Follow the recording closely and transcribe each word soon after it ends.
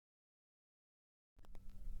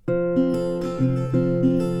The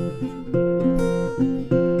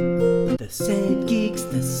Sand Geeks,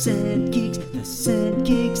 the Sand Geeks, the Sand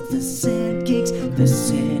Geeks, the Sand Geeks, the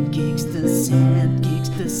Sand Geeks, the Sand Geeks,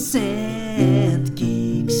 the Sand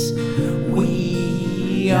Geeks.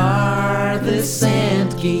 We are the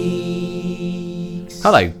Sand Geeks.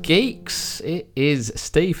 Hello, geeks. It is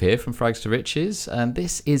Steve here from Frags to Riches, and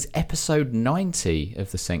this is episode 90 of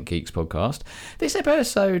the Sand Geeks podcast. This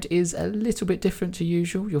episode is a little bit different to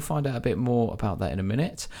usual. You'll find out a bit more about that in a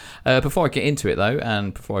minute. Before I get into it, though,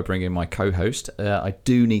 and before I bring in my co-host, I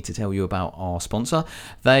do need to tell you about our sponsor.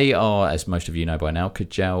 They are, as most of you know by now,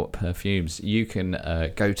 Kajal Perfumes. You can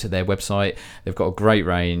go to their website. They've got a great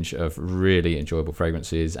range of really enjoyable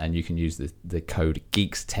fragrances, and you can use the code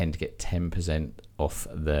GEEKS10 to get 10% off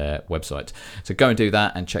their website. So go and do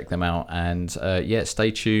that and check them out, and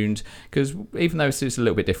stay tuned, because even though it's a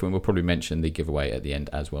little bit different, we'll probably mention the giveaway at the end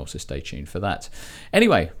as well, so stay tuned for that.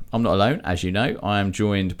 Anyway, I'm not alone, as you know. I am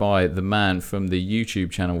joined by the man from the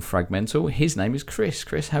YouTube channel Fragmental. His name is Chris.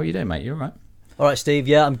 Chris, how are you doing, mate? You all right? All right, Steve.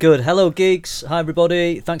 Yeah, I'm good. Hello, geeks. Hi,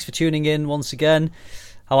 everybody. Thanks for tuning in once again.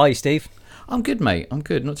 How are you, Steve? I'm good, mate. I'm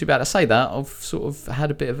good. Not too bad. I say that. I've sort of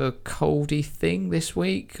had a bit of a coldy thing this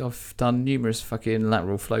week. I've done numerous fucking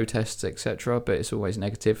lateral flow tests, etc., but it's always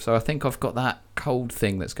negative. So I think I've got that cold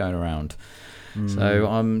thing that's going around.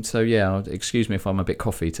 So excuse me if I'm a bit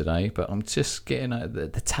coffee today, but I'm just getting at the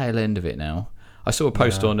tail end of it now. I saw a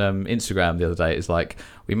post on Instagram the other day. It's like,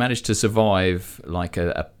 we managed to survive like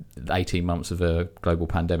 18 months of a global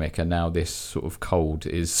pandemic, and now this sort of cold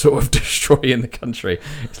is sort of destroying the country.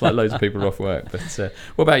 It's like loads of people are off work. But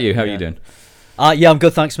what about you? How are you doing? Yeah, I'm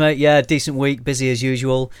good, thanks, mate. Yeah, decent week, busy as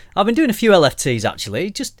usual. I've been doing a few LFTs, actually,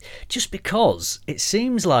 just because it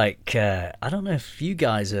seems like, I don't know if you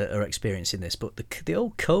guys are experiencing this, but the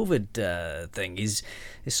old COVID thing is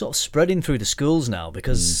sort of spreading through the schools now,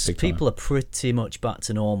 because people are pretty much back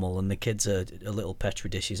to normal, and the kids are a little petri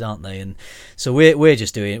dishes, aren't they? And so we're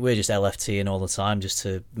just LFTing all the time, just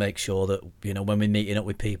to make sure that, you know, when we're meeting up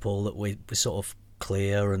with people, that we're sort of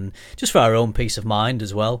clear, and just for our own peace of mind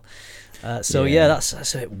as well. That's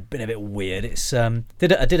been a bit weird. It's I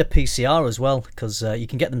did a PCR as well, because you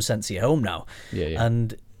can get them sent to your home now.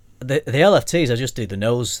 And the LFTs, I just do the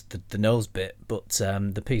nose bit, but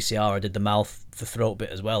the PCR, I did the mouth, the throat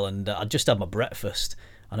bit as well. And I just had my breakfast,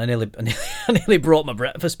 and I nearly brought my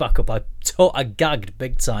breakfast back up. I gagged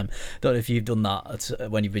big time. Don't know if you've done that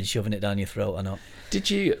when you've been shoving it down your throat or not.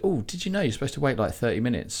 Did you know you're supposed to wait like 30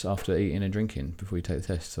 minutes after eating and drinking before you take the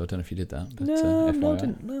test? So I don't know if you did that. But, no, I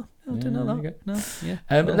didn't know that. No,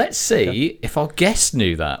 yeah. Let's see if our guest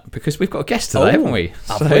knew that, because we've got a guest today, haven't we?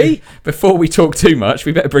 Have we? Before we talk too much,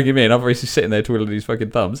 we better bring him in. Otherwise, he's sitting there twiddling his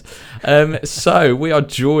fucking thumbs. So we are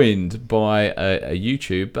joined by a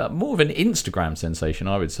YouTube, but more of an Instagram sensation,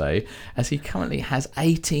 I would say, as he currently has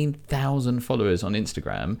 18,000 followers on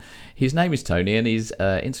Instagram. His name is Tony, and his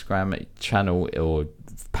Instagram channel or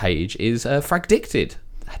page is Fragdicted.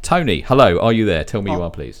 Tony, hello. Are you there? Tell me you are,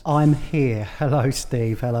 please. I'm here. Hello,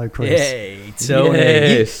 Steve. Hello, Chris. Hey, Tony.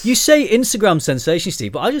 Yes. You say Instagram sensation,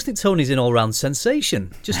 Steve, but I just think Tony's an all-round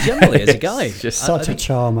sensation, just generally as a guy. Such a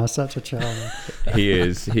charmer. He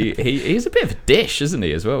is. He is a bit of a dish, isn't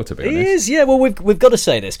he, as well, to be honest? He is, yeah. Well, we've got to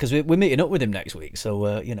say this, because we're meeting up with him next week,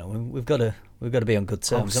 so we've got to be on good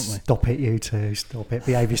terms, haven't we? Stop it, you two. Stop it.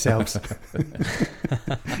 Behave yourselves.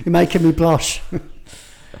 You're making me blush.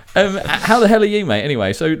 How the hell are you, mate?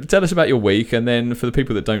 Anyway, so tell us about your week, and then for the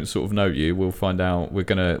people that don't sort of know you, we'll find out. We're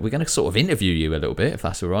gonna sort of interview you a little bit, if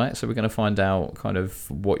that's all right. So we're gonna find out kind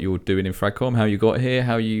of what you're doing in Fragcom, how you got here,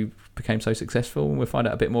 how you became so successful, and we'll find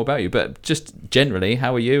out a bit more about you. But just generally,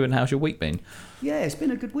 how are you, and how's your week been? Yeah, it's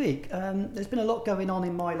been a good week. There's been a lot going on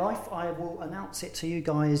in my life. I will announce it to you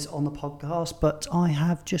guys on the podcast, but I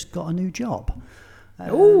have just got a new job.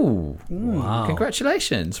 Wow!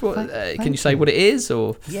 Congratulations! Can you say what it is,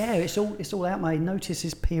 or? Yeah, it's all out. My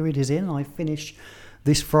notices period is in. I finish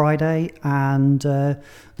this Friday, and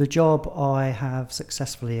the job I have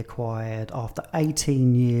successfully acquired after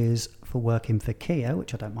 18 years for working for Kia,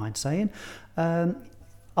 which I don't mind saying.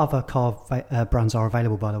 Other car brands are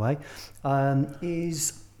available, by the way.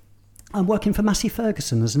 Is I'm working for Massey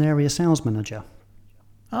Ferguson as an area sales manager.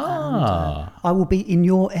 And, I will be in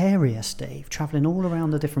your area, Steve, travelling all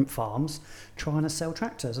around the different farms, trying to sell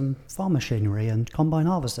tractors and farm machinery and combine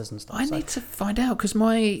harvesters and stuff. I need to find out, because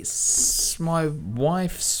my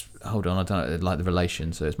wife's, hold on, I don't know, like the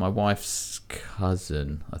relation, so it's my wife's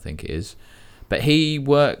cousin, I think it is, But he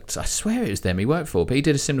worked, I swear it was them he worked for, but he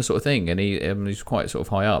did a similar sort of thing, and he's quite sort of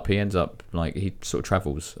high up. He ends up, like, he sort of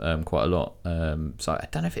travels quite a lot. So I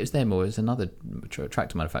don't know if it was them or it was another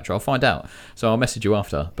tractor manufacturer. I'll find out. So I'll message you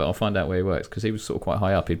after, but I'll find out where he works, because he was sort of quite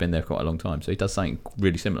high up. He'd been there quite a long time. So he does something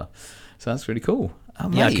really similar. So that's really cool. Oh,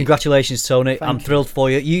 yeah, congratulations, Tony. I'm you. thrilled for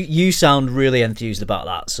you. You sound really enthused about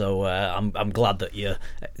that, so I'm glad that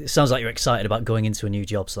it sounds like you're excited about going into a new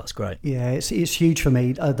job, so that's great. Yeah, it's huge for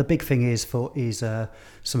me. The big thing is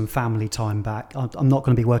some family time back. I'm not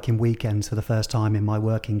going to be working weekends for the first time in my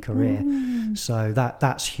working career, so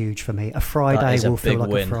that's huge for me. A Friday will feel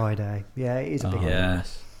like a Friday. Yeah, it is a big win. Yeah,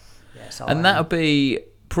 so and that'll be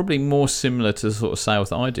probably more similar to the sort of sales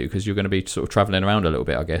that I do, because you're going to be sort of travelling around a little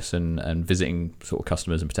bit, I guess, and visiting sort of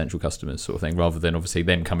customers and potential customers sort of thing, rather than obviously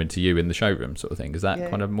them coming to you in the showroom sort of thing. Is that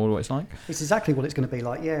kind of more what it's like? It's exactly what it's going to be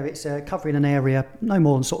like. Yeah, it's covering an area no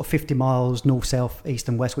more than sort of 50 miles north, south, east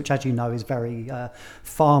and west, which, as you know, is very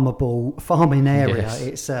farming area.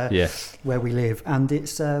 Yes. It's where we live, and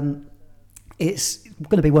it's going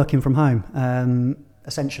to be working from home,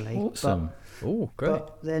 essentially. Awesome. Oh, great.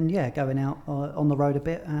 But then, going out on the road a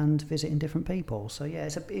bit and visiting different people. So yeah,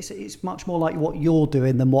 it's much more like what you're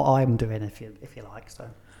doing than what I'm doing, if you like. So.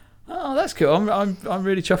 Oh, that's cool. I'm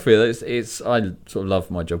really chuffed with it. It's I sort of love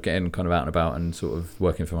my job. Getting kind of out and about and sort of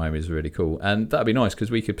working from home is really cool, and that'd be nice because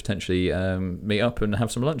we could potentially meet up and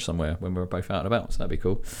have some lunch somewhere when we're both out and about. So that'd be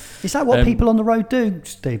cool. Is that what people on the road do,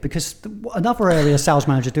 Steve? Because another area sales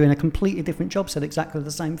manager doing a completely different job said exactly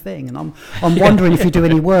the same thing, and I'm wondering if you do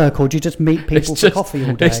any work or do you just meet people for coffee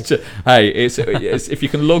all day? It's if you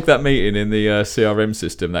can log that meeting in the CRM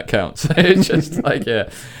system, that counts. It's just like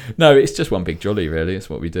no, it's just one big jolly. Really, it's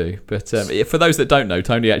what we do. But for those that don't know,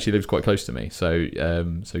 Tony actually lives quite close to me. So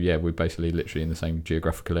yeah, we're basically literally in the same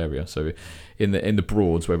geographical area. So in the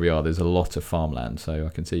Broads where we are, there's a lot of farmland. So I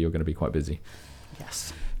can see you're going to be quite busy.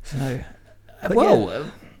 Yes. So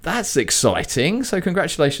that's exciting. So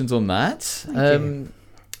congratulations on that. Thank you.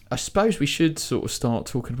 I suppose we should sort of start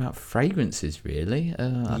talking about fragrances, really. I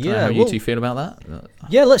don't know how you two feel about that.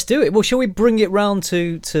 Yeah, let's do it. Well, shall we bring it round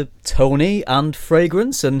to Tony and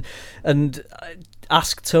fragrance and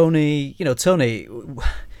ask Tony, Tony,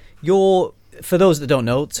 for those that don't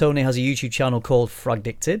know, Tony has a YouTube channel called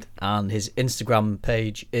Fragdicted, and his Instagram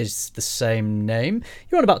page is the same name.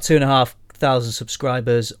 You're on about 2,500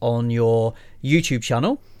 subscribers on your YouTube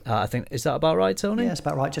channel. I think, is that about right, Tony? Yeah, that's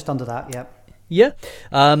about right. Just under that, yeah. Yeah,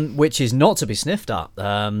 which is not to be sniffed at.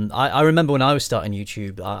 I remember when I was starting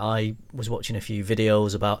YouTube, I was watching a few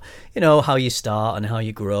videos about, how you start and how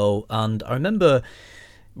you grow. And I remember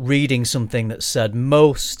reading something that said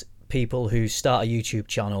most people who start a YouTube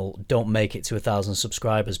channel don't make it to 1,000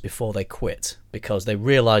 subscribers before they quit, because they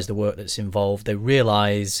realise the work that's involved. They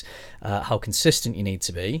realise how consistent you need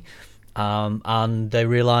to be. And they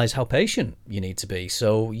realise how patient you need to be.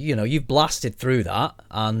 So, you've blasted through that,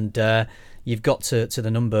 and you've got to the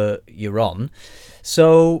number you're on.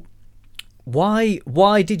 So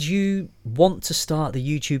why did you want to start the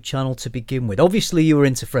YouTube channel to begin with? Obviously you were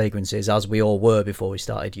into fragrances, as we all were before we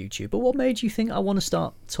started YouTube, but what made you think I want to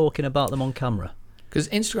start talking about them on camera? Because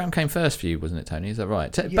Instagram came first for you, wasn't it, Tony? Is that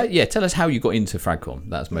right? But tell us how you got into Fragcom.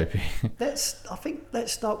 That's maybe. Let's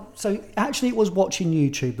start. So actually, it was watching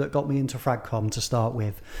YouTube that got me into Fragcom to start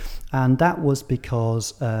with, and that was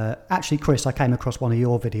because actually, Chris, I came across one of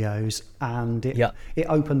your videos, and it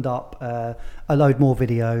opened up a load more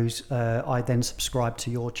videos. I then subscribed to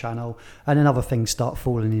your channel, and then other things start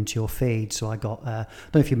falling into your feed. So I got I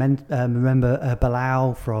don't know if you remember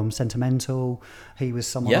Bilal from Sentimental. He was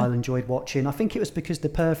someone I enjoyed watching. I think it was because the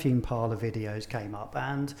perfume parlor videos came up,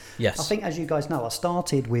 and I think, as you guys know, I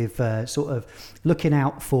started with sort of looking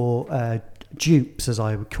out for dupes, as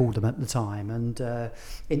I would call them at the time, and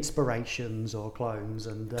inspirations or clones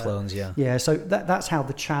and clones. So that's how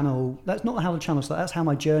the channel. That's not how the channel started. That's how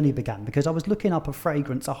my journey began, because I was looking up a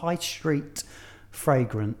fragrance, a high street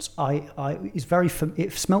fragrance.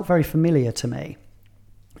 It smelt very familiar to me.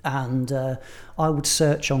 And I would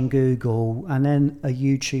search on Google, and then a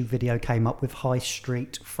YouTube video came up with high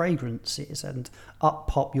street fragrances, and up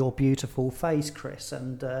pop your beautiful face, Chris,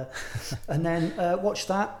 and then watched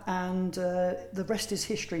that, and the rest is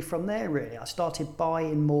history from there, really. I started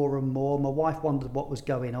buying more and more. My wife wondered what was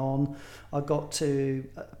going on. I got to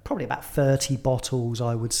probably about 30 bottles,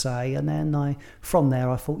 I would say, and then from there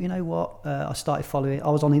I thought, you know what, I started following. I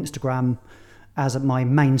was on Instagram as my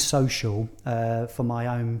main social for my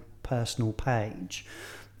own personal page,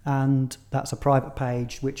 and that's a private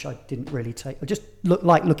page which I didn't really take. I just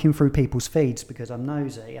looking through people's feeds because I'm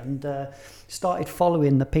nosy, and started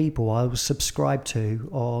following the people I was subscribed to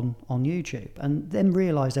on YouTube, and then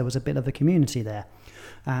realised there was a bit of a community there,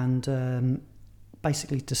 and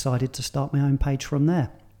basically decided to start my own page from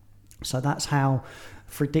there. So that's how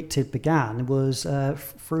Predicted began, was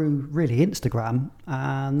through really Instagram,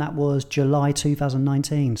 and that was July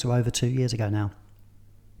 2019, so over 2 years ago now.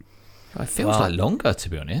 It feels like longer, to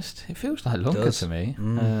be honest. It feels like longer to me.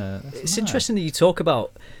 It's interesting that you talk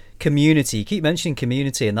about community. You keep mentioning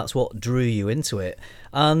community, and that's what drew you into it.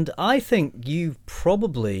 And I think you've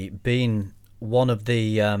probably been one of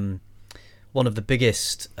the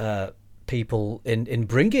biggest people in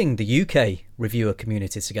bringing the UK reviewer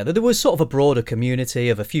community together. There was sort of a broader community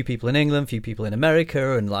of a few people in England, a few people in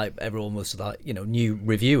America, and like everyone was like, you know, new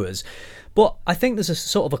reviewers. But I think there's a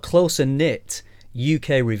sort of a closer knit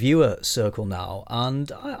UK reviewer circle now,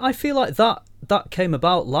 and I feel like that came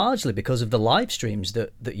about largely because of the live streams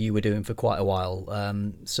that you were doing for quite a while.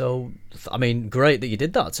 So, I mean, great that you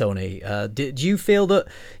did that, Tony. Did you feel that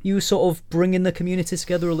you were sort of bringing the community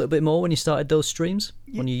together a little bit more when you started those streams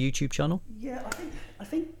on your YouTube channel? Yeah, I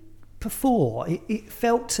think before it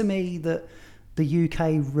felt to me that the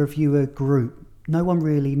UK reviewer group, no one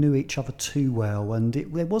really knew each other too well, and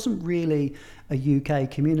there wasn't really a UK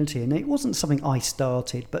community, and it wasn't something I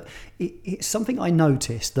started, but it's something I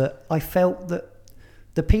noticed, that I felt that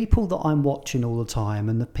the people that I'm watching all the time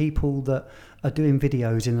and the people that are doing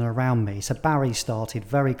videos in and around me. So Barry started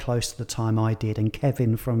very close to the time I did, and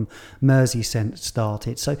Kevin from Merseyside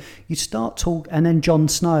started. So you start talk, and then Jon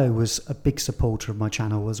Snow was a big supporter of my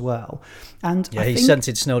channel as well. And yeah, he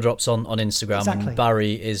scented Snowdrops on Instagram, exactly. And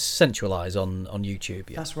Barry is Sensualize on YouTube.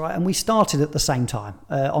 Yeah. That's right, and we started at the same time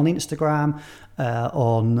on Instagram,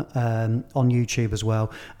 on YouTube as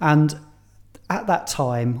well. And at that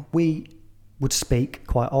time, we would speak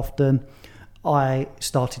quite often. I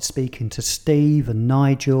started speaking to Steve and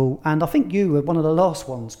Nigel, and I think you were one of the last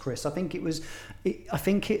ones, Chris. I think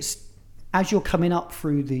it's as you're coming up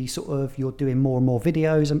through the sort of, you're doing more and more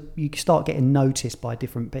videos, and you start getting noticed by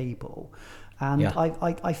different people. And yeah.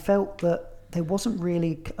 I felt that there wasn't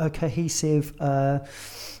really a cohesive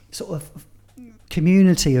sort of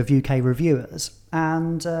community of UK reviewers,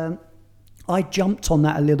 and I jumped on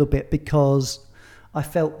that a little bit because I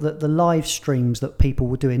felt that the live streams that people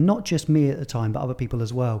were doing, not just me at the time, but other people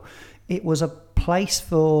as well, it was a place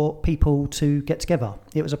for people to get together.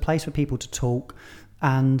 It was a place for people to talk.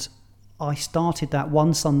 And I started that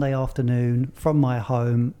one Sunday afternoon from my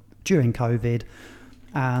home during COVID.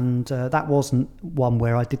 And that wasn't one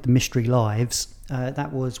where I did the mystery lives.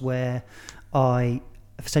 That was where I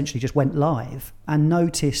essentially just went live and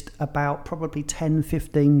noticed about probably 10,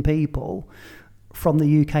 15 people from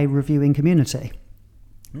the UK reviewing community.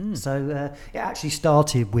 So it actually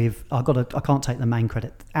started with, I can't take the main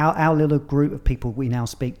credit. Our little group of people we now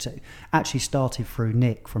speak to actually started through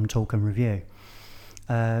Nick from Talk and Review.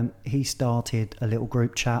 He started a little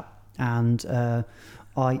group chat, and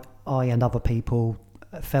I and other people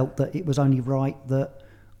felt that it was only right that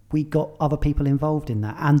we got other people involved in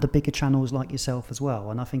that, and the bigger channels like yourself as well.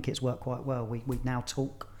 And I think it's worked quite well. We now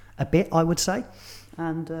talk a bit, I would say,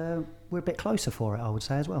 and we're a bit closer for it, I would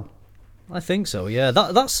say, as well. I think so, yeah.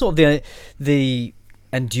 That's sort of the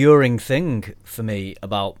enduring thing for me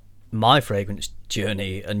about my fragrance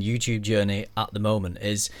journey and YouTube journey at the moment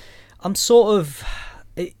is I'm sort of...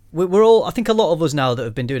 We're all... I think a lot of us now that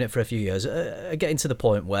have been doing it for a few years are getting to the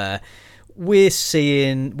point where we're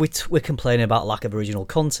seeing... We're complaining about lack of original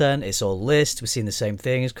content. It's all list. We're seeing the same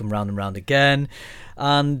things come round and round again.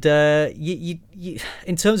 And you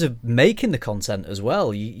in terms of making the content as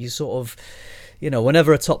well, you sort of... You know,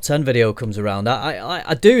 whenever a top 10 video comes around,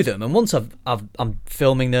 I do them, and once I'm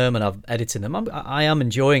filming them and I'm editing them, I am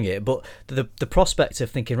enjoying it. But the prospect of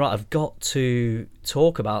thinking, right, I've got to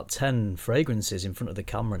talk about 10 fragrances in front of the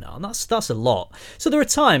camera now, and that's a lot. So there are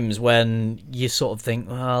times when you sort of think,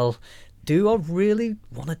 well, do I really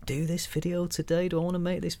want to do this video today? Do I want to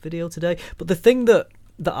make this video today? But the thing that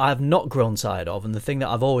I've not grown tired of, and the thing that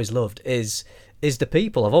I've always loved is the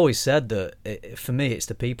people. I've always said that for me it's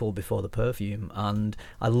the people before the perfume, and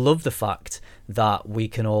I love the fact that we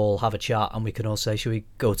can all have a chat and we can all say, should we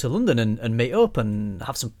go to London and meet up and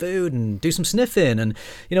have some food and do some sniffing? And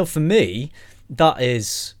you know, for me that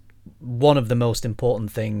is one of the most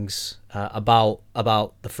important things about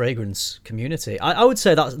the fragrance community. I would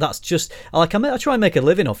say that's just like I try and make a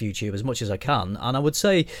living off YouTube as much as I can, and I would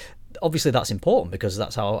say obviously that's important because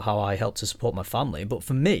that's how I help to support my family. But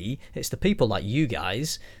for me, it's the people like you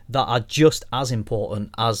guys that are just as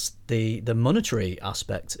important as the monetary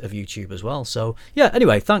aspect of YouTube as well. So yeah,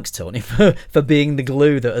 anyway, thanks Tony for being the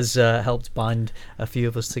glue that has helped bind a few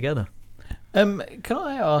of us together. Can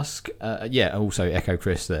I ask, also echo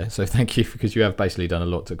Chris there, so thank you, because you have basically done a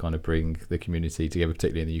lot to kind of bring the community together,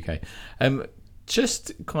 particularly in the UK.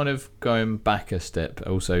 Just kind of going back a step,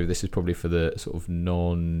 also this is probably for the sort of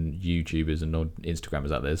non-YouTubers and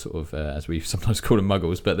non-Instagrammers out there, sort of as we sometimes call them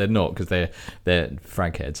muggles, but they're not, because they're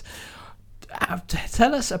frag heads.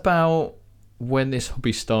 Tell us about when this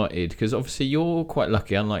hobby started, because obviously you're quite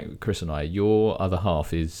lucky, unlike Chris and I. Your other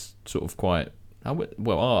half is sort of quite...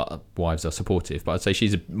 Well, our wives are supportive, but I'd say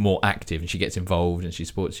she's more active and she gets involved and she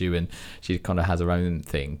supports you and she kind of has her own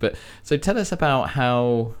thing. But so tell us about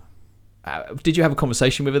how... did you have a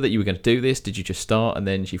conversation with her that you were going to do this? Did you just start and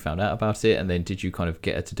then she found out about it? And then did you kind of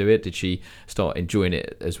get her to do it? Did she start enjoying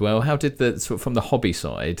it as well? How did the sort of from the hobby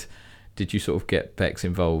side, did you sort of get Bex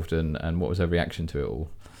involved and what was her reaction to it all?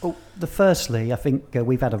 Well, firstly, I think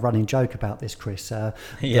we've had a running joke about this, Chris. You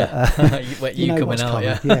coming out,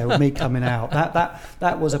 yeah. Yeah, with me coming out.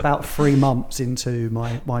 That was about 3 months into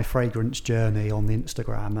my fragrance journey on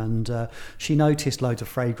Instagram, and she noticed loads of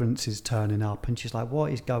fragrances turning up, and she's like,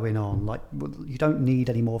 "What is going on? Like, you don't need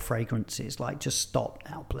any more fragrances. Like, just stop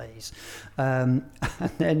now, please." And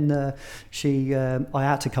then I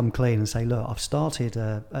had to come clean and say, "Look, I've started.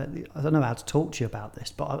 I don't know how to talk to you about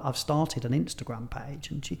this, but I've started an Instagram page,"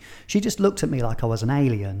 and she just looked at me like I was an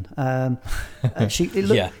alien. Yeah.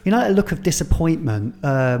 You know, that look of disappointment.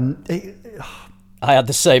 I had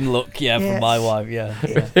the same look, from my wife, yeah.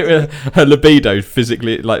 Her libido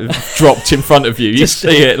physically dropped in front of you. You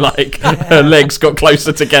see it, her legs got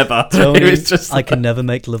closer together. Tony, it was just I can never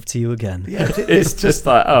make love to you again. Yeah, it's just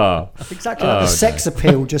like, exactly. The sex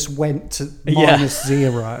appeal just went to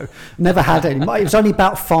 -0. Never had any. It was only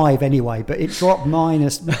about 5 anyway, but it dropped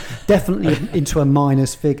definitely into a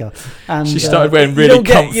minus figure. And she started wearing really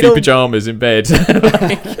comfy pajamas in bed.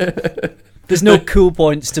 There's no cool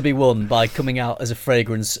points to be won by coming out as a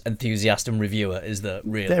fragrance enthusiast and reviewer, is there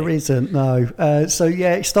really? There isn't, no. So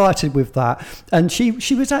yeah, it started with that, and she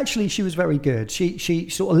was very good. She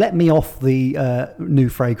sort of let me off the new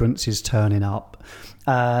fragrances turning up.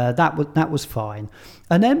 That was fine.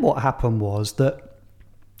 And then what happened was that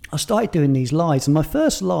I started doing these lives, and my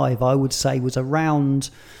first live, I would say, was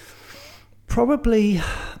probably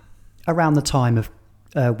around the time of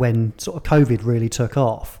when sort of COVID really took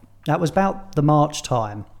off. That was about the March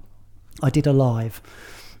time. I did a live,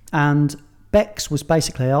 and Bex was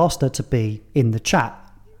basically, I asked her to be in the chat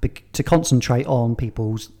to concentrate on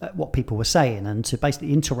what people were saying and to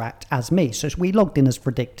basically interact as me. So we logged in as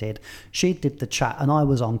predicted. She did the chat and I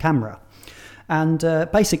was on camera. And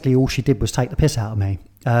basically all she did was take the piss out of me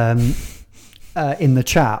in the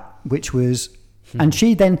chat, which was... And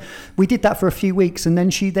we did that for a few weeks, and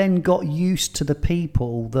then she then got used to the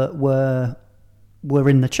people that were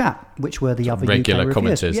in the chat, which were the other regular UK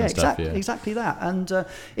commenters reviewers. and stuff. Exactly that. And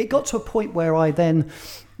it got to a point where I then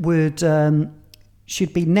would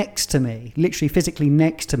she'd be next to me, literally physically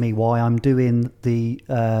next to me while I'm doing the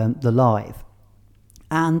live,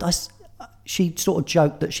 and she sort of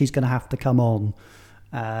joked that she's going to have to come on,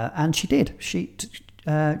 and she did.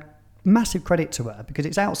 Massive credit to her, because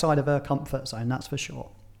it's outside of her comfort zone, that's for sure.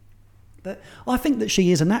 But I think that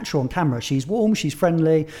she is a natural on camera. She's warm, she's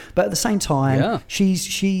friendly, but at the same time, she's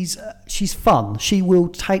fun. She will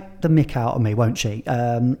take the mick out of me, won't she?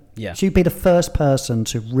 She'd be the first person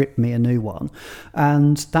to rip me a new one,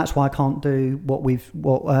 and that's why I can't do what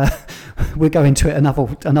we're going to it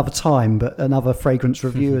another time. But another fragrance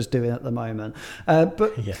reviewer is doing at the moment.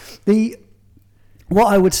 What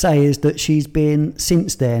I would say is that she's been,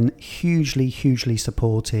 since then, hugely, hugely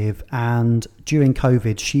supportive, and during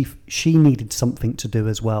COVID, she needed something to do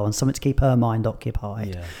as well, and something to keep her mind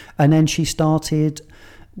occupied. Yeah. And then she started...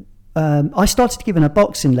 I started giving her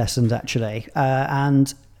boxing lessons, actually,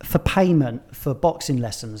 and for payment for boxing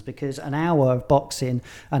lessons, because an hour of boxing,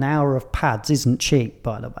 an hour of pads isn't cheap,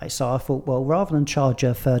 by the way. So I thought, well, rather than charge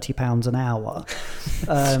her £30 an hour...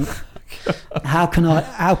 How can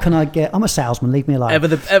I get? I'm a salesman. Leave me alone. Ever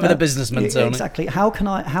the businessman, Tony. Exactly. How can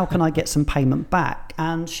I get some payment back?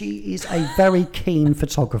 And she is a very keen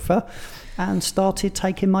photographer, and started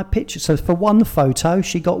taking my pictures. So for one photo,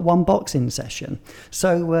 she got one boxing session.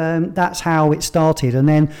 So that's how it started. And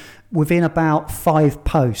then within about 5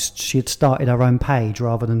 posts, she had started her own page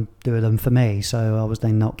rather than doing them for me. So I was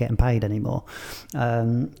then not getting paid anymore.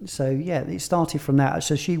 It started from that.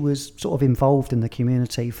 So she was sort of involved in the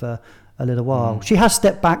community for a little while. She has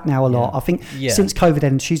stepped back now a lot. I think since COVID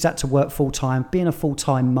ended, she's had to work full time. Being a full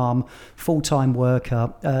time mum, full time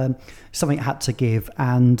worker, something had to give,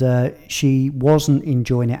 and she wasn't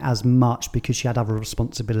enjoying it as much because she had other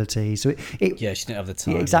responsibilities. So she didn't have the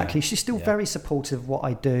time. Yeah, exactly. She's still very supportive of what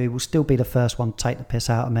I do. Will still be the first one to take the piss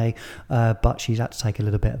out of me, but she's had to take a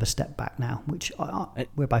little bit of a step back now, which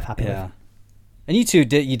we're both happy with. And you two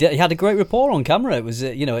you had a great rapport on camera. It was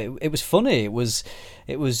it was funny. It was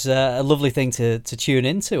a lovely thing to tune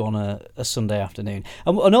into on a Sunday afternoon.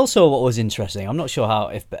 And also what was interesting, I'm not sure how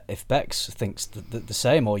if Bex thinks the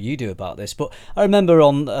same or you do about this, but I remember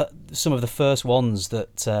on some of the first ones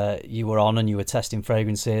that you were on and you were testing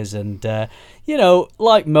fragrances, and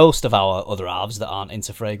like most of our other halves that aren't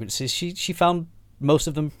into fragrances, she found most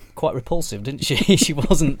of them quite repulsive, didn't she? She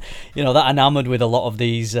wasn't, that enamoured with a lot of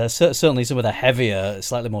these, certainly some of the heavier,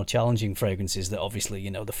 slightly more challenging fragrances that obviously,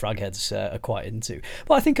 the frag heads are quite into.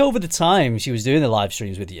 But I think over the time she was doing the live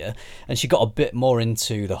streams with you, and she got a bit more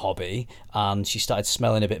into the hobby, and she started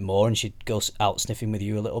smelling a bit more, and she'd go out sniffing with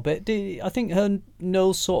you a little bit. I think her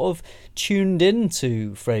nose sort of tuned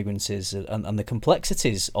into fragrances and the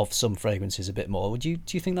complexities of some fragrances a bit more. Do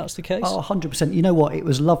you think that's the case? Oh, 100%. You know what? It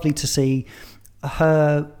was lovely to see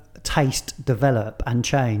her taste develop and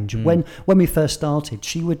change. When we first started,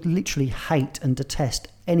 she would literally hate and detest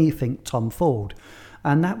anything Tom Ford,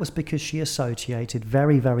 and that was because she associated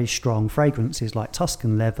very, very strong fragrances like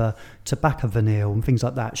Tuscan leather, tobacco vanille and things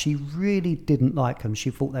like that. She really didn't like them. She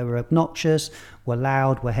thought they were obnoxious, were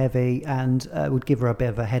loud, were heavy, and would give her a bit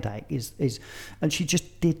of a headache. And she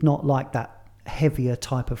just did not like that heavier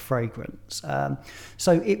type of fragrance.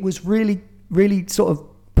 So it was really, really sort of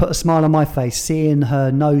put a smile on my face seeing her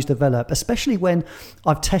nose develop, especially when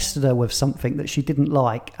I've tested her with something that she didn't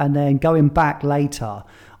like, and then going back later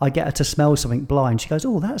I get her to smell something blind. She goes,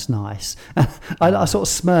 "Oh, that's nice." I sort of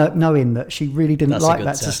smirk knowing that she really didn't like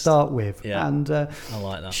that to start with. And I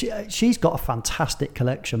like that. She's got a fantastic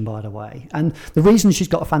collection, by the way, and the reason she's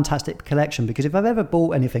got a fantastic collection, because if I've ever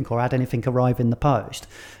bought anything or had anything arrive in the post,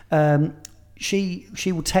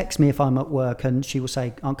 she will text me if I'm at work, and she will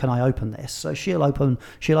say, "Can I open this?" So she'll open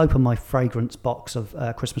my fragrance box of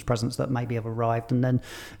Christmas presents that maybe have arrived, and then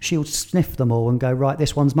she'll sniff them all and go, "Right,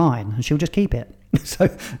 this one's mine," and she'll just keep it. So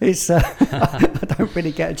it's I don't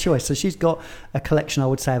really get a choice. So she's got a collection, I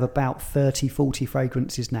would say, of about 30-40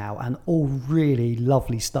 fragrances now, and all really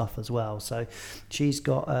lovely stuff as well. So she's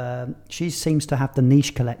got she seems to have the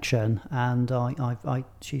niche collection, and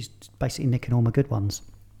she's basically nicking all my good ones.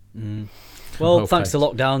 Well, thanks to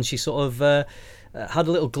lockdown, she sort of had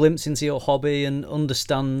a little glimpse into your hobby and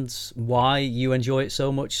understands why you enjoy it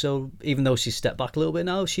so much. So even though she's stepped back a little bit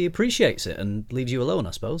now, she appreciates it and leaves you alone,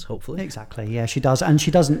 I suppose, hopefully. Exactly, yeah, she does. And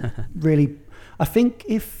she doesn't really... I think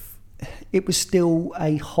if it was still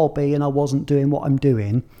a hobby and I wasn't doing what I'm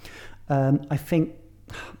doing, I think...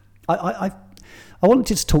 I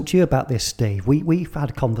wanted to talk to you about this, Steve. We've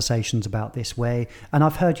had conversations about this and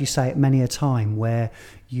I've heard you say it many a time, where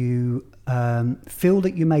you feel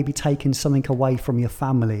that you may be taking something away from your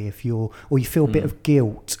family or you feel a bit of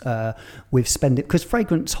guilt with spending, because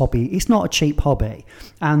fragrance hobby, it's not a cheap hobby,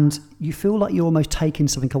 and you feel like you're almost taking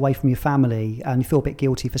something away from your family, and you feel a bit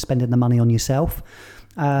guilty for spending the money on yourself.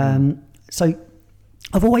 So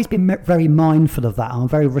I've always been very mindful of that. I'm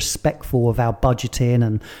very respectful of our budgeting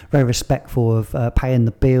and very respectful of paying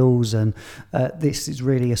the bills, and this is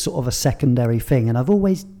really a sort of a secondary thing, and I've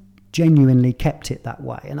always genuinely kept it that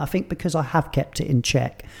way. And I think because I have kept it in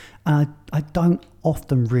check, I don't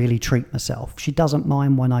often really treat myself. She doesn't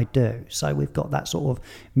mind when I do, so we've got that sort of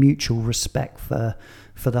mutual respect for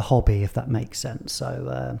the hobby, if that makes sense.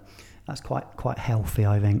 So that's quite healthy,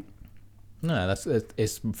 I think. No,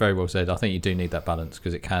 it's very well said. I think you do need that balance,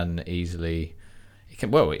 because it can easily,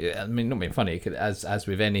 I mean, not being funny, it could, as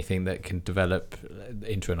with anything that can develop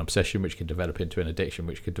into an obsession, which can develop into an addiction,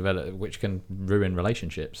 which can ruin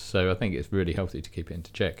relationships. So I think it's really healthy to keep it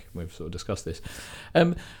into check. We've sort of discussed this.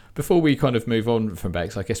 Before we kind of move on from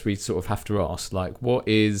Bex, I guess we sort of have to ask, like, what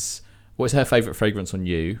is her favourite fragrance on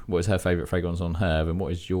you? What is her favourite fragrance on her? And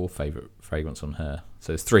what is your favourite fragrance on her?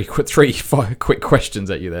 So there's three quick questions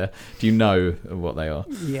at you there. Do you know what they are?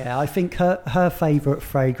 Yeah, I think her favourite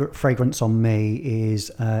fragrance on me is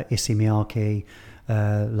Issey Miyake,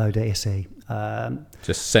 L'Eau d'Issey.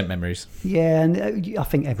 Just scent memories. Yeah, and I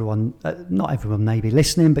think everyone, not everyone may be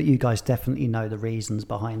listening, but you guys definitely know the reasons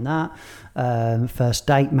behind that. First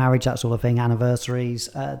date, marriage, that sort of thing, anniversaries.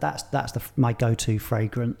 That's my go-to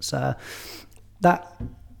fragrance. That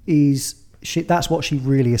is that's what she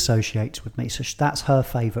really associates with me. So that's her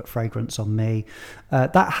favourite fragrance on me.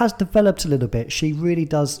 That has developed a little bit. She really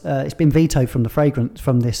does. It's been vetoed from this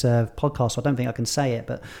podcast, so I don't think I can say it,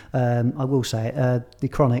 but I will say it. The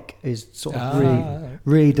Chronic is sort of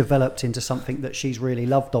really developed into something that she's really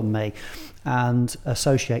loved on me and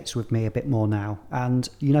associates with me a bit more now. And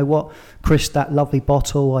you know what, Chris, that lovely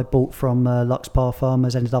bottle I bought from Lux Parfum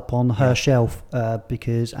has ended up on her shelf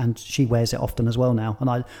and she wears it often as well now, and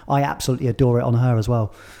I absolutely adore it on her as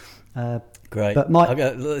well. Great.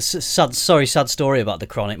 But sad story about the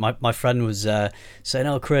Chronic. My friend was saying,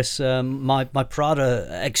 "Oh, Chris, my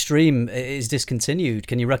Prada Extreme is discontinued.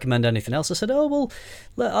 Can you recommend anything else?" I said, "Oh,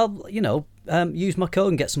 well, I'll use my code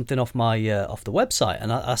and get something off off the website."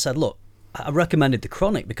 And I said, "Look, I recommended the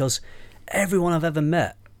Chronic because everyone I've ever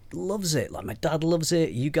met loves it. Like my dad loves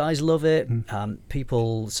it. You guys love it.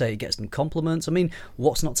 People say it gets them compliments. I mean,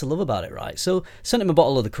 what's not to love about it, right?" So sent him a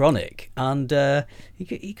bottle of the Chronic, and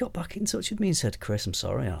he got back in touch with me and said, "Chris, I'm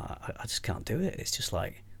sorry, I just can't do it. It's just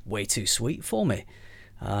like way too sweet for me."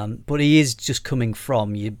 But he is just coming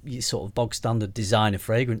from your sort of bog standard designer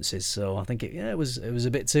fragrances, so I think it was a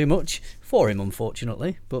bit too much for him,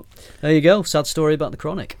 unfortunately. But there you go. Sad story about the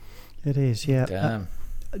Chronic. It is, yeah. Damn.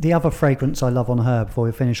 The other fragrance I love on her, before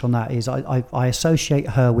we finish on that, is I associate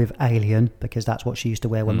her with Alien, because that's what she used to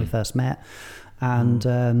wear when we first met. And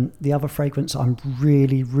the other fragrance I'm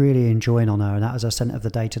really, really enjoying on her, and that was her scent of the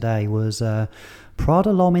day today, was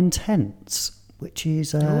Prada L'Homme Intense, which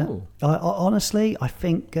is, honestly, I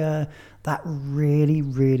think that really,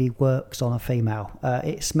 really works on a female.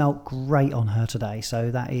 It smelled great on her today, so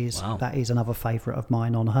that is another favourite of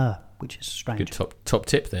mine on her, which is strange. Good top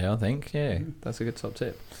tip there, I think. Yeah, that's a good top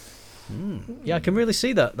tip. Yeah, I can really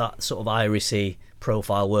see that sort of irisy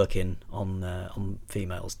profile working on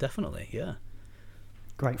females, definitely. Yeah,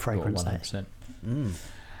 great fragrance. 100%.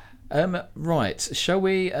 Right, shall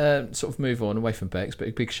we sort of move on away from Bex, but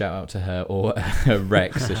a big shout out to her, or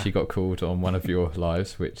Rex, as she got called on one of your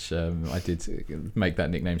lives, which I did make that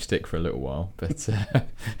nickname stick for a little while, but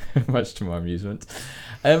much to my amusement.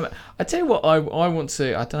 I tell you what, I want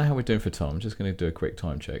to, I don't know how we're doing for time, I'm just going to do a quick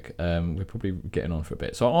time check. We're probably getting on for a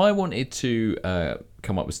bit. So I wanted to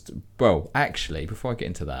come up with, well, actually, before I get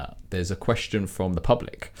into that, there's a question from the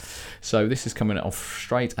public. So this is coming off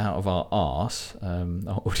straight out of our arse,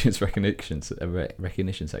 our audience recognition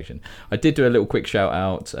section. I did do a little quick shout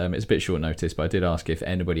out. It's a bit short notice, but I did ask if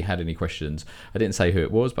anybody had any questions. I didn't say who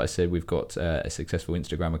it was, but I said we've got a successful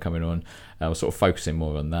Instagrammer coming on. I was sort of focusing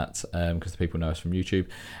more on that because the people know us from YouTube.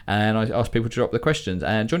 And I asked people to drop the questions.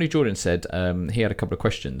 And Johnny Jordan said he had a couple of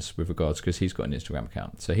questions with regards, because he's got an Instagram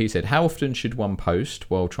account. So he said, how often should one post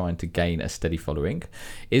while trying to gain a steady following?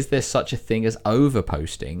 Is there such a thing as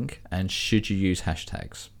over-posting? And should you use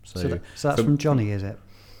hashtags? So that's from Johnny, is it?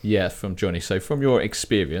 Yeah, from Johnny. So from your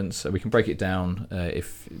experience, we can break it down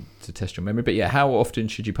if to test your memory. But yeah, how often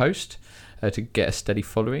should you post to get a steady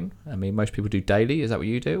following? I mean, most people do daily. Is that what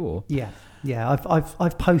you do? Or yeah.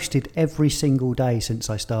 I've posted every single day since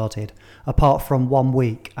I started, apart from 1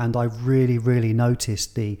 week, and I really, really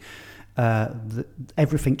noticed the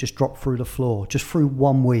everything just dropped through the floor just through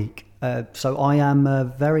 1 week. So I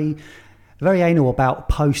am very, very anal about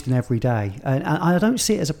posting every day, and I don't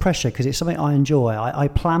see it as a pressure because it's something I enjoy. I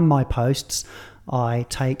plan my posts, I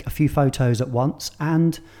take a few photos at once,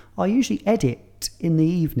 and I usually edit in the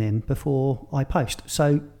evening before I post.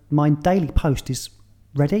 So my daily post is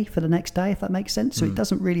ready for the next day, if that makes sense. So it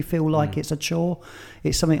doesn't really feel like it's a chore.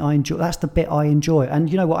 It's something I enjoy. That's the bit I enjoy.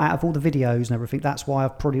 And you know what, out of all the videos and everything, that's why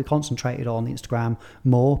I've probably concentrated on Instagram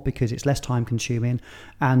more, because it's less time consuming,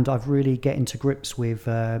 and I've really getting to grips with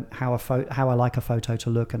how I like a photo to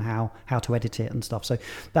look and how to edit it and stuff. So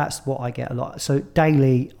that's what I get a lot. So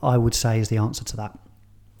daily, I would say, is the answer to that.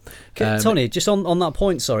 Tony, just on that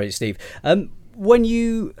point, sorry, Steve. When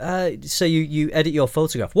you say you edit your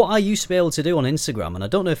photograph, what I used to be able to do on Instagram, and I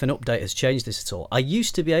don't know if an update has changed this at all, I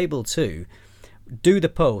used to be able to do the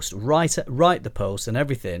post, write the post and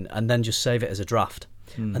everything, and then just save it as a draft,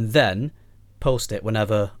 and then post it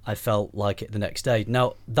whenever I felt like it the next day.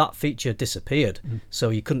 Now that feature disappeared,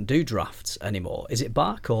 so you couldn't do drafts anymore. Is it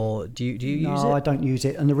back, or do you use it? No, I don't use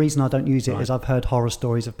it, and the reason I don't use it is I've heard horror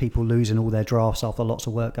stories of people losing all their drafts after lots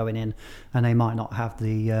of work going in, and they might not have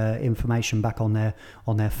the information back on their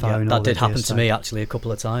phone. Yeah, that did happen to me actually a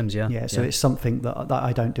couple of times. So it's something that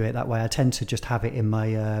I don't do it that way. I tend to just have it in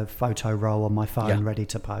my photo roll on my phone ready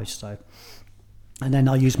to post. So, and then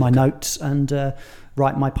I use my notes and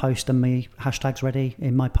write my post and my hashtags ready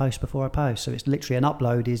in my post before I post. So it's literally an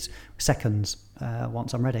upload is seconds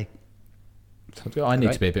once I'm ready. I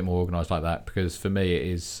need to be a bit more organised like that, because for me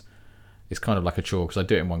it's it's kind of like a chore because I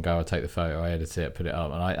do it in one go. I take the photo, I edit it, put it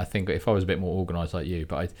up, and I think if I was a bit more organised like you,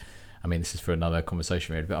 but I mean, this is for another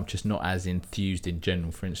conversation really, but I'm just not as enthused in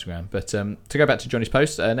general for Instagram. But to go back to Johnny's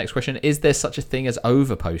post, next question, is there such a thing as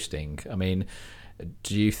over-posting? I mean,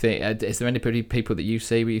 do you think, is there any people that you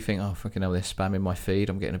see where you think, oh, fucking hell, they're spamming my feed,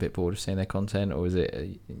 I'm getting a bit bored of seeing their content, or is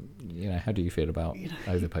it, how do you feel about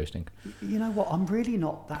over-posting? You know what, I'm really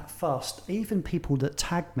not that fussed. Even people that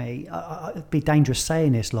tag me, it'd be dangerous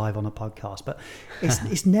saying this live on a podcast, but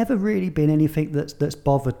it's never really been anything that's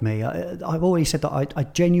bothered me. I've always said that I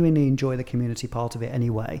genuinely enjoy the community part of it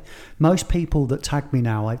anyway. Most people that tag me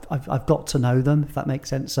now, I've got to know them, if that makes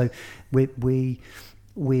sense. So we're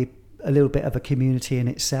a little bit of a community in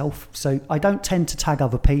itself, so I don't tend to tag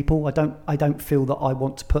other people. I don't feel that I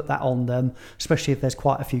want to put that on them, especially if there's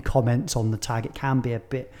quite a few comments on the tag. It can be a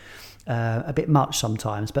bit much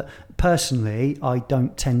sometimes, but personally I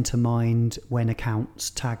don't tend to mind when accounts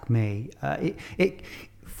tag me. It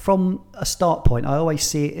from a start point, I always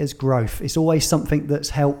see it as growth. It's always something that's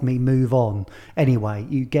helped me move on. Anyway,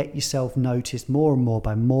 you get yourself noticed more and more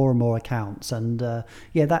by more and more accounts, and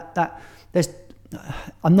that there's.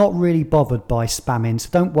 I'm not really bothered by spamming, so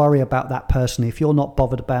don't worry about that personally. If you're not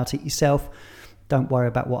bothered about it yourself, don't worry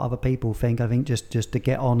about what other people think. I think just to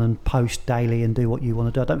get on and post daily and do what you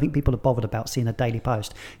want to do. I don't think people are bothered about seeing a daily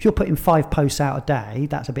post. If you're putting 5 posts out a day,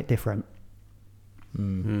 that's a bit different.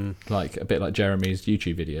 Like a bit like Jeremy's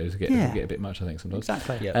YouTube videos get a bit much, I think, sometimes.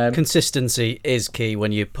 Exactly. Yeah. Consistency is key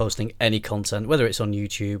when you're posting any content, whether it's on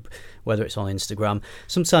YouTube, whether it's on Instagram.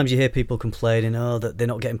 Sometimes you hear people complaining, that they're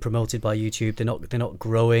not getting promoted by YouTube, they're not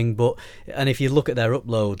growing. And if you look at their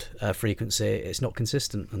upload frequency, it's not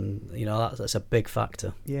consistent, and that's a big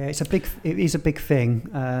factor. Yeah, it is a big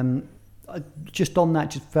thing. Just on that,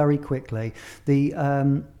 just very quickly,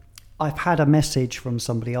 I've had a message from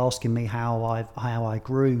somebody asking me how I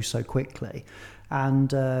grew so quickly,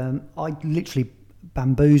 and I literally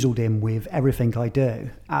bamboozled him with everything I do,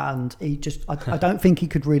 and I don't think he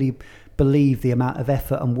could really believe the amount of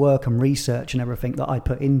effort and work and research and everything that I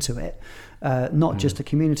put into it. Not just the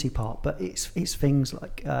community part, but it's things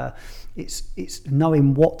like it's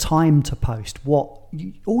knowing what time to post.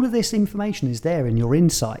 All of this information is there in your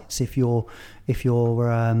insights. If you're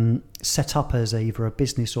set up as either a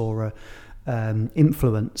business or a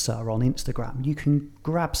influencer on Instagram, you can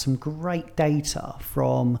grab some great data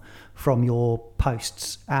from your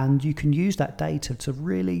posts, and you can use that data to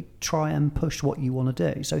really try and push what you want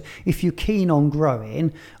to do. So if you're keen on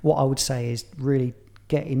growing, what I would say is really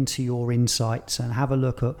get into your insights and have a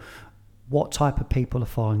look at what type of people are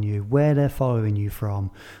following you, where they're following you from,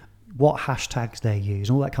 what hashtags they use,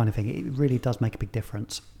 all that kind of thing. It really does make a big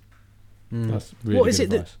difference. That's really what is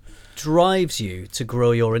good it advice. That drives you to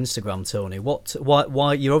grow your Instagram, Tony?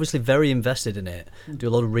 Why you're obviously very invested in it. Do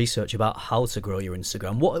a lot of research about how to grow your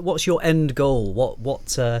Instagram. What's your end goal?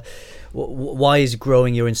 Why is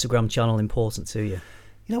growing your Instagram channel important to you?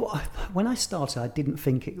 You know what? When I started, I didn't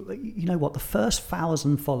think it. You know what? The first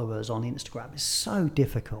 1,000 followers on Instagram is so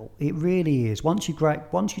difficult. It really is. Once you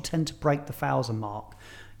tend to break the 1,000 mark,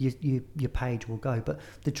 your page will go. But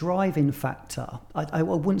the driving factor, I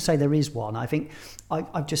wouldn't say there is one. I think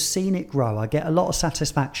I've just seen it grow. I get a lot of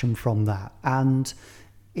satisfaction from that, and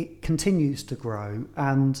it continues to grow.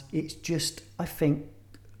 And it's just, I think,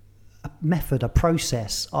 a method, a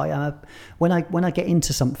process. When I get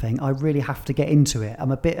into something, I really have to get into it.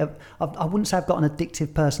 I'm a bit of, I wouldn't say I've got an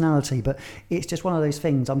addictive personality, but it's just one of those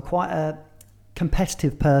things. I'm quite a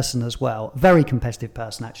competitive person as well, very competitive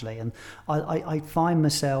person actually, and I find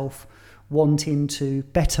myself wanting to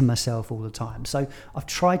better myself all the time. So I've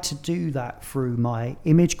tried to do that through my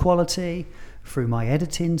image quality, through my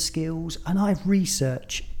editing skills, and I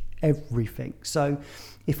research everything. So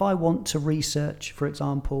if I want to research, for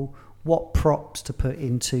example, what props to put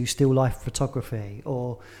into still life photography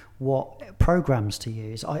or what programs to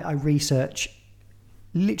use, I research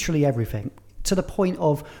literally everything, to the point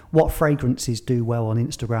of what fragrances do well on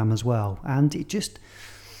Instagram as well. And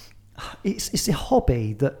it's a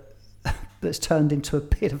hobby that's turned into a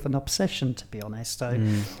bit of an obsession, to be honest. So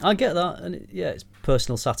I get that, and it's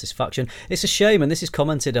personal satisfaction. It's a shame, and this is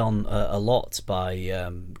commented on a lot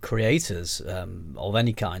by creators of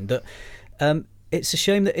any kind, that it's a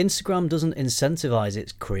shame that Instagram doesn't incentivize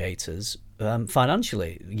its creators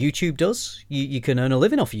financially. YouTube does. You can earn a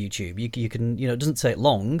living off of YouTube. You can, it doesn't take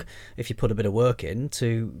long if you put a bit of work in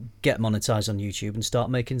to get monetized on YouTube and start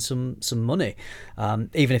making some money,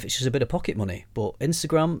 even if it's just a bit of pocket money. But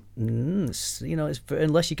Instagram,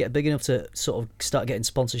 unless you get big enough to sort of start getting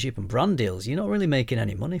sponsorship and brand deals, you're not really making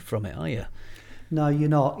any money from it, are you? No, you're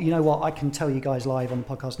not. You know what? I can tell you guys live on the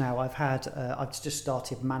podcast now. I've just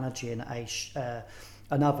started managing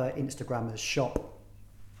another Instagrammer's shop,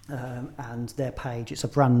 and their page. It's a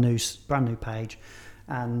brand new page,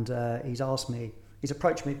 and he's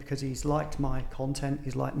approached me because he's liked my content.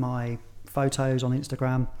 He's liked my photos on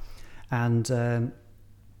Instagram, and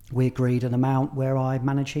we agreed an amount where I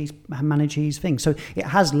manage his things. So it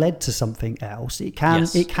has led to something else. It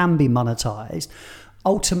can be monetized.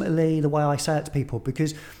 Ultimately, the way I say it to people,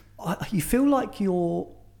 because you feel like you're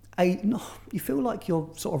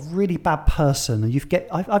sort of really bad person, and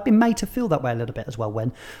I've been made to feel that way a little bit as well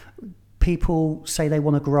when people say they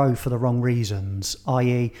want to grow for the wrong reasons,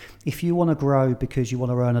 i.e. if you want to grow because you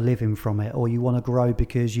want to earn a living from it, or you want to grow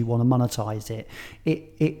because you want to monetize it,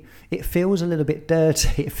 it feels a little bit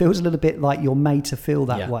dirty. It feels a little bit like you're made to feel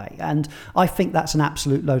that way. And I think that's an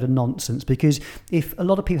absolute load of nonsense, because if a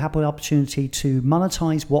lot of people have an opportunity to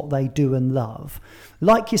monetize what they do and love,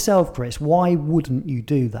 like yourself, Chris, why wouldn't you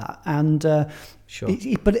do that? And sure.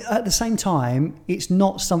 But at the same time, it's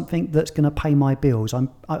not something that's going to pay my bills.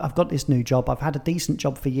 I've got this new job. I've had a decent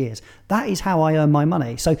job for years. That is how I earn my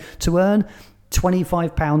money. So to earn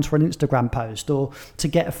 £25 for an Instagram post, or to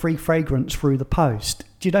get a free fragrance through the post,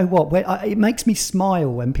 do you know what? It makes me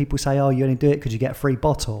smile when people say, oh, you only do it because you get a free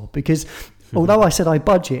bottle. Because although I said I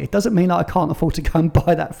budget, it doesn't mean that I can't afford to go and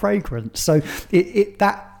buy that fragrance. So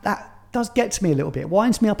that does get to me a little bit. It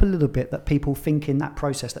winds me up a little bit that people think in that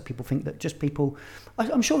process, that people think that just people,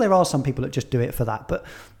 I'm sure there are some people that just do it for that, but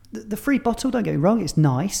the free bottle, don't get me wrong, it's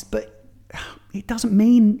nice, but it doesn't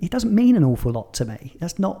mean an awful lot to me.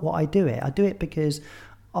 That's not what I do it. I do it because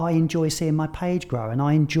I enjoy seeing my page grow, and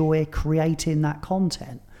I enjoy creating that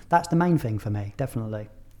content. That's the main thing for me, definitely.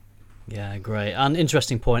 Yeah, great. And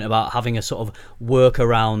interesting point about having a sort of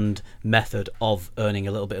workaround method of earning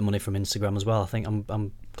a little bit of money from Instagram as well. I think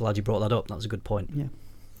I'm glad you brought that up. That's a good point. Yeah.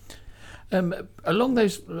 Along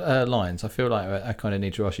those lines, I feel like I kind of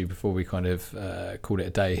need to ask you before we kind of call it a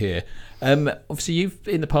day here. Obviously, you've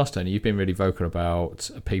in the past, Tony, you've been really vocal about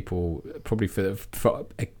people, probably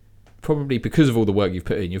probably because of all the work you've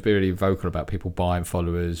put in. You've been really vocal about people buying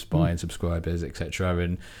followers, buying subscribers,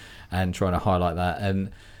 etc., and trying to highlight that. And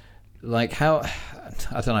like, how,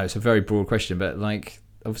 I don't know, it's a very broad question, but like,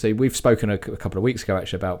 obviously we've spoken a couple of weeks ago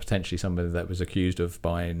actually about potentially somebody that was accused of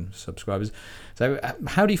buying subscribers. So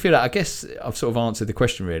how do you feel? I guess I've sort of answered the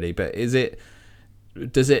question really, but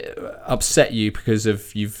does it upset you because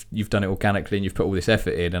of you've done it organically and you've put all this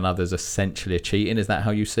effort in, and others essentially are cheating? Is that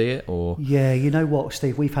how you see it? Or yeah, you know what,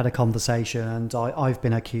 Steve, we've had a conversation, and I've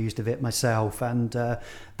been accused of it myself, and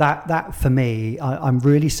that for me, I'm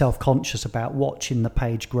really self-conscious about watching the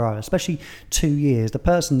page grow, especially 2 years. The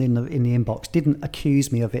person in the inbox didn't accuse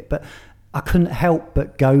me of it, but I couldn't help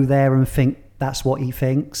but go there and think that's what he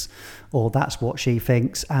thinks, or that's what she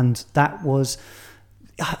thinks, and that was,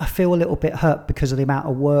 I feel a little bit hurt because of the amount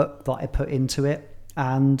of work that I put into it.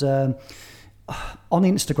 And on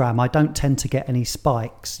Instagram, I don't tend to get any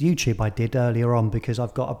spikes. YouTube I did earlier on, because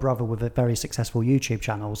I've got a brother with a very successful YouTube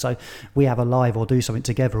channel. So we have a live or do something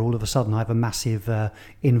together, all of a sudden I have a massive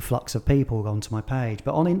influx of people onto my page.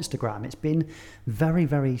 But on Instagram, it's been very,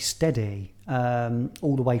 very steady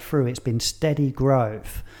all the way through. It's been steady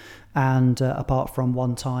growth. And apart from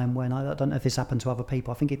one time when, I don't know if this happened to other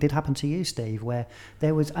people, I think it did happen to you, Steve, where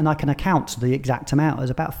there was, and I can account the exact amount, there's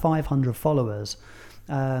about 500 followers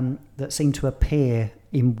that seemed to appear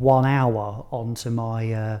in 1 hour onto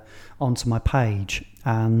my page,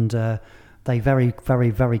 and they very, very,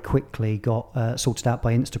 very quickly got sorted out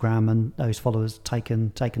by Instagram, and those followers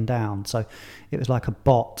taken down. So it was like a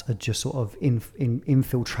bot had just sort of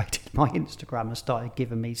infiltrated my Instagram and started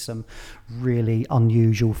giving me some really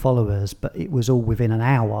unusual followers. But it was all within an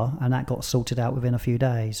hour, and that got sorted out within a few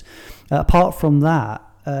days. Apart from that,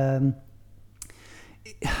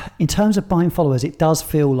 in terms of buying followers, it does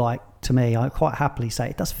feel like, to me, I quite happily say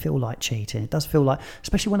it does feel like cheating. It does feel like,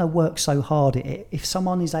 especially when I work so hard at it, if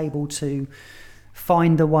someone is able to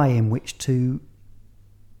find a way in which to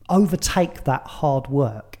overtake that hard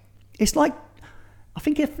work, it's like, I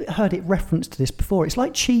think I've heard it referenced to this before, it's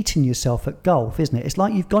like cheating yourself at golf, isn't it? It's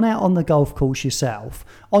like you've gone out on the golf course yourself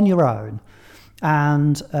on your own,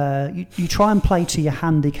 and you try and play to your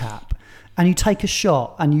handicap, and you take a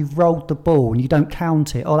shot and you've rolled the ball and you don't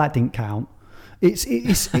count it. Oh, that didn't count. That's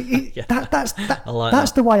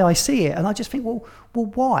the way I see it, and I just think, well,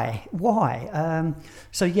 why?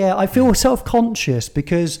 So yeah, I feel self-conscious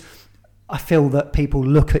because I feel that people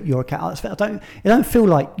look at your account. I don't feel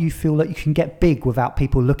like you can get big without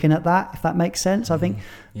people looking at that, if that makes sense. I think,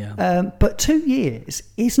 yeah. But 2 years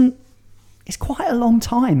isn't it's quite a long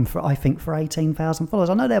time for 18,000 followers.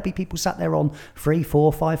 I know there'll be people sat there on 3,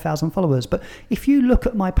 4, 5,000 followers, but if you look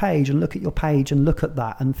at my page and look at your page and look at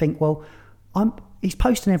that and think, well, he's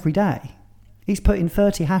posting every day. He's putting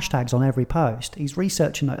 30 hashtags on every post. He's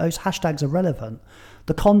researching those hashtags are relevant.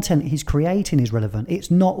 The content he's creating is relevant. It's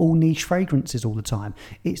not all niche fragrances all the time.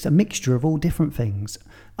 It's a mixture of all different things.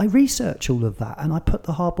 I research all of that and I put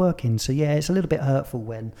the hard work in. So yeah, it's a little bit hurtful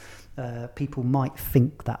when people might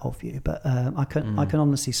think that of you, but I can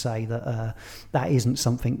honestly say that that isn't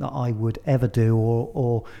something that I would ever do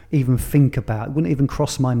or even think about. It wouldn't even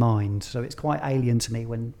cross my mind. So it's quite alien to me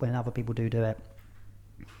when other people do it.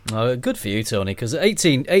 Oh, good for you, Tony, because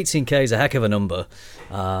 18k is a heck of a number,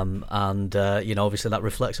 and obviously that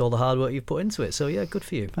reflects all the hard work you've put into it. So yeah, good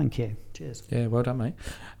for you. Thank you. Cheers. Yeah, well done, mate.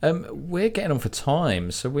 We're getting on for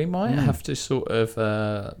time, so we might have to sort of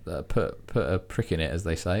put a prick in it, as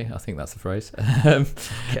they say. I think that's the phrase. And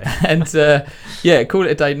call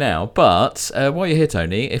it a day now. But while you're here,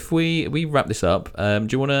 Tony, if we wrap this up, do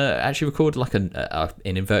you want to actually record like in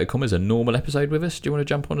inverted commas a normal episode with us? Do you want to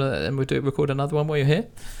jump on and record another one while you're here?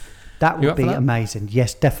 That would be amazing.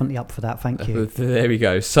 Yes, definitely up for that. Thank you. There we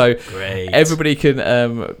go. So great. Everybody can,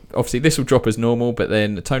 obviously this will drop as normal, but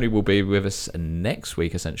then Tony will be with us next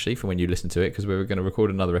week, essentially, for when you listen to it, because we're going to record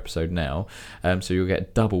another episode now. So you'll get a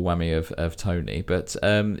double whammy of Tony. But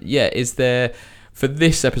is there, for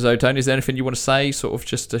this episode, Tony, is there anything you want to say, sort of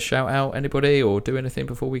just to shout out anybody or do anything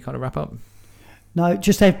before we kind of wrap up? No,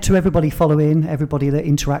 just to everybody following, everybody that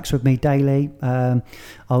interacts with me daily.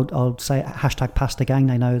 I'll say #pasta gang.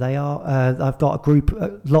 They know they are. I've got a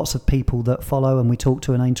group, lots of people that follow and we talk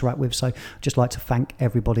to and interact with. So I'd just like to thank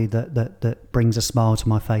everybody that brings a smile to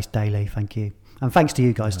my face daily. Thank you. And thanks to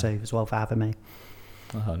you guys too as well for having me.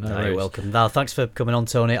 Oh, no, you're welcome. Now, thanks for coming on,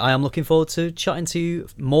 Tony. I am looking forward to chatting to you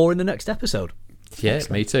more in the next episode. Yeah,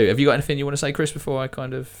 excellent. Me too. Have you got anything you want to say, Chris, before I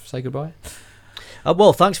kind of say goodbye?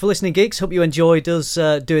 Well, thanks for listening, Geeks. Hope you enjoyed us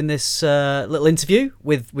doing this little interview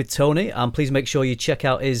with Tony. And please make sure you check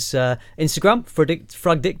out his Instagram,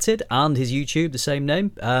 Fragdicted, and his YouTube, the same name,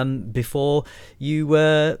 before you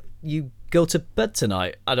go to bed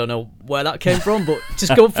tonight. I don't know where that came from, but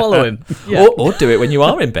just go and follow him. Yeah. Or do it when you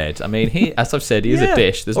are in bed. I mean, as I've said, he is a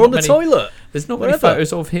dish. Or on the toilet. There's not many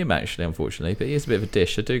photos of him, actually, unfortunately, but he is a bit of a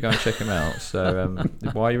dish, so do go and check him out. So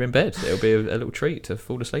while you're in bed, it'll be a little treat to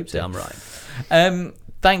fall asleep to. Damn right.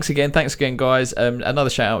 Thanks again, guys. Another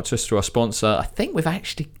shout out to our sponsor. I think I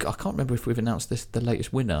can't remember if we've announced the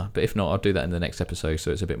latest winner, but if not, I'll do that in the next episode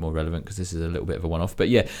so it's a bit more relevant because this is a little bit of a one-off. But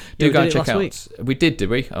yeah, go and check out. Week. We did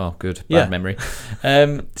we? Oh, good. Bad memory.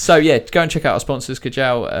 So yeah, go and check out our sponsors,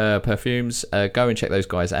 Kajal Perfumes. Go and check those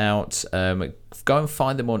guys out. Go and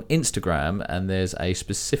find them on Instagram, and there's a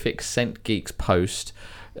specific Scent Geeks post.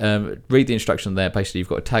 Read the instruction there. Basically, you've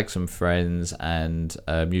got to tag some friends and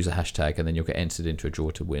use a hashtag, and then you'll get entered into a draw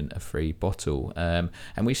to win a free bottle. And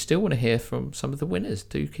we still want to hear from some of the winners.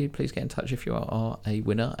 Please get in touch if you are a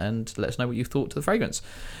winner and let us know what you thought to the fragrance.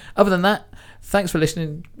 Other than that, thanks for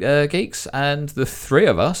listening, Geeks, and the three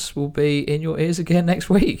of us will be in your ears again next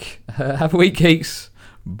week. Have a week, Geeks.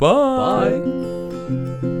 Bye.